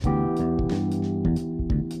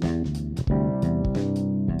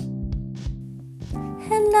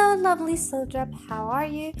lovely soul drop, how are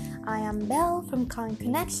you? I am Belle from Kind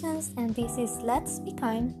Connections and this is Let's Be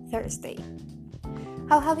Kind Thursday.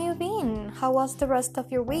 How have you been? How was the rest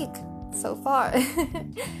of your week so far?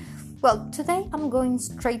 Well, today I'm going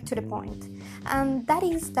straight to the point, and that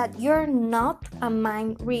is that you're not a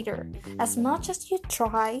mind reader. As much as you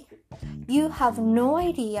try, you have no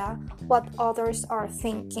idea what others are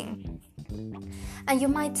thinking. And you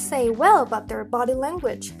might say, well, but their body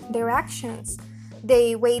language, their actions,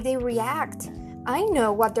 the way they react, I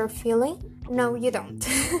know what they're feeling. No, you don't.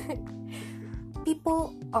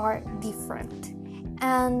 People are different.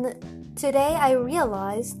 And today I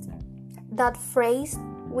realized that phrase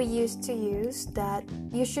we used to use, that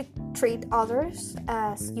you should treat others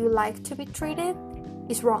as you like to be treated,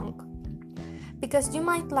 is wrong. Because you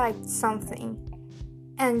might like something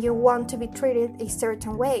and you want to be treated a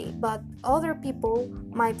certain way, but other people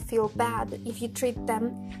might feel bad if you treat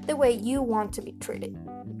them the way you want to be treated.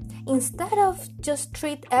 Instead of just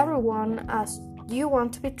treat everyone as you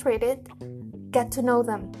want to be treated, get to know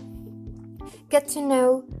them. Get to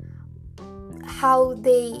know how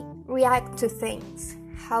they react to things,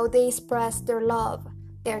 how they express their love,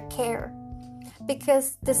 their care.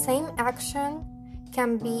 Because the same action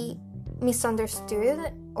can be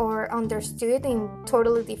misunderstood or understood in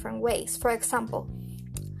totally different ways. For example,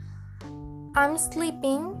 I'm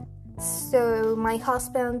sleeping, so my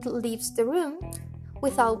husband leaves the room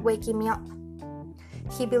without waking me up.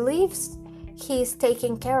 He believes he's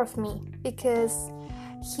taking care of me because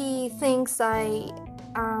he thinks I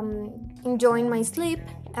am enjoying my sleep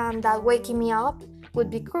and that waking me up would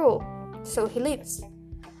be cruel, so he leaves.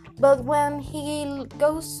 But when he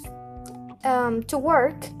goes to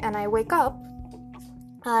work and I wake up,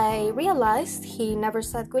 I realized he never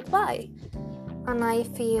said goodbye, and I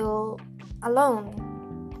feel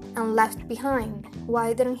alone and left behind.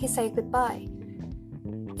 Why didn't he say goodbye?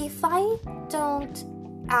 If I don't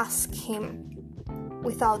ask him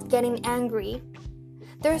without getting angry,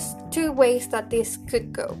 there's two ways that this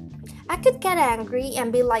could go. I could get angry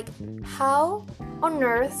and be like, how on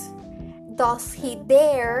earth does he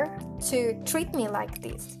dare to treat me like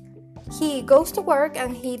this? He goes to work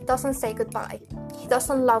and he doesn't say goodbye. He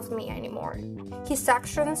doesn't love me anymore. His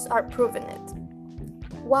actions are proving it.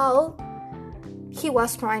 Well, he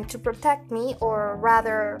was trying to protect me, or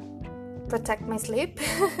rather, protect my sleep.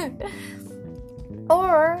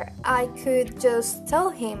 Or I could just tell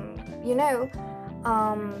him,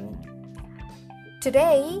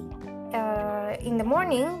 today, in the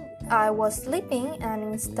morning, I was sleeping, and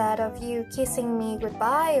instead of you kissing me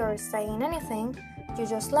goodbye or saying anything, you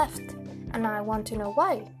just left, and I want to know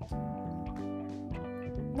why.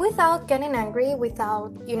 Without getting angry,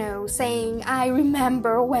 without, saying, I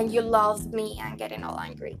remember when you loved me, and getting all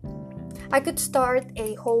angry. I could start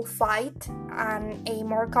a whole fight and a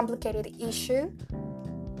more complicated issue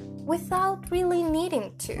without really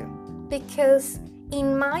needing to, because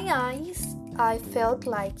in my eyes, I felt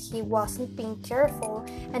like he wasn't being careful,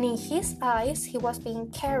 and in his eyes, he was being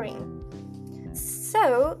caring.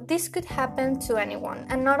 So this could happen to anyone,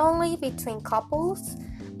 and not only between couples,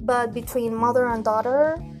 but between mother and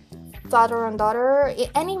daughter, father and daughter,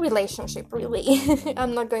 any relationship really.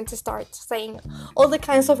 I'm not going to start saying all the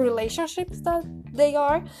kinds of relationships that they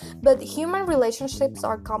are, but human relationships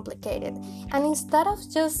are complicated. And instead of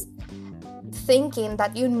just thinking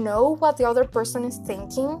that you know what the other person is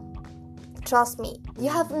thinking, trust me, you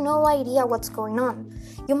have no idea what's going on.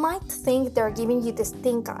 You might think they're giving you the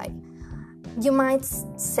stink eye. You might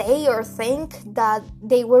say or think that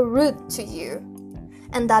they were rude to you,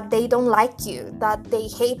 and that they don't like you, that they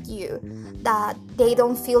hate you, that they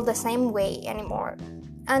don't feel the same way anymore.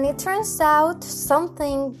 And it turns out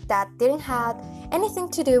something that didn't have anything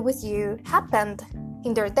to do with you happened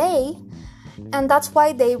in their day, and that's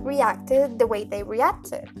why they reacted the way they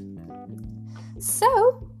reacted.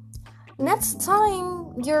 So, next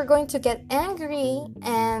time you're going to get angry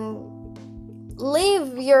and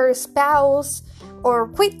leave your spouse or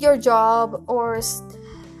quit your job or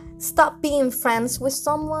stop being friends with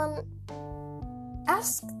someone,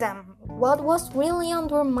 ask them what was really on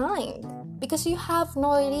their mind, because you have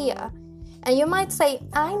no idea. And you might say,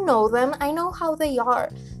 I know them, I know how they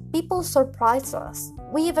are. People surprise us.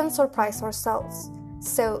 We even surprise ourselves.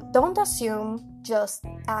 So don't assume, just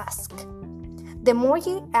ask. The more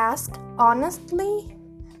you ask honestly,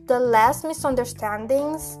 the less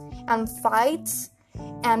misunderstandings and fights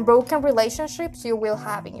and broken relationships you will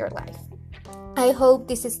have in your life. I hope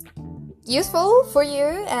this is useful for you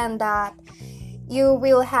and that you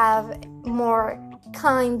will have more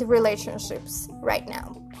kind relationships right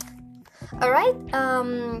now. Alright,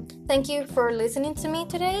 thank you for listening to me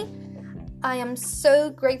today. I am so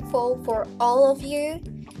grateful for all of you,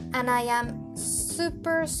 and I am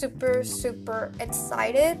super, super, super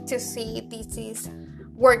excited to see this is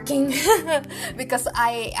working because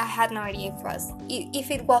I had no idea if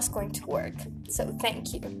it was going to work. So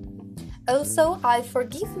thank you. Also, I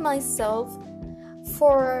forgive myself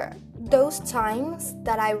for those times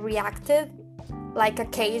that I reacted like a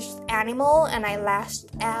caged animal and I lashed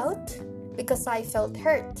out because I felt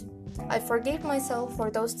hurt. I forgive myself for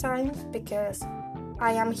those times because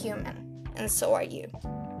I am human, and so are you.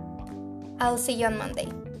 I'll see you on Monday.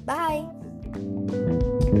 Bye!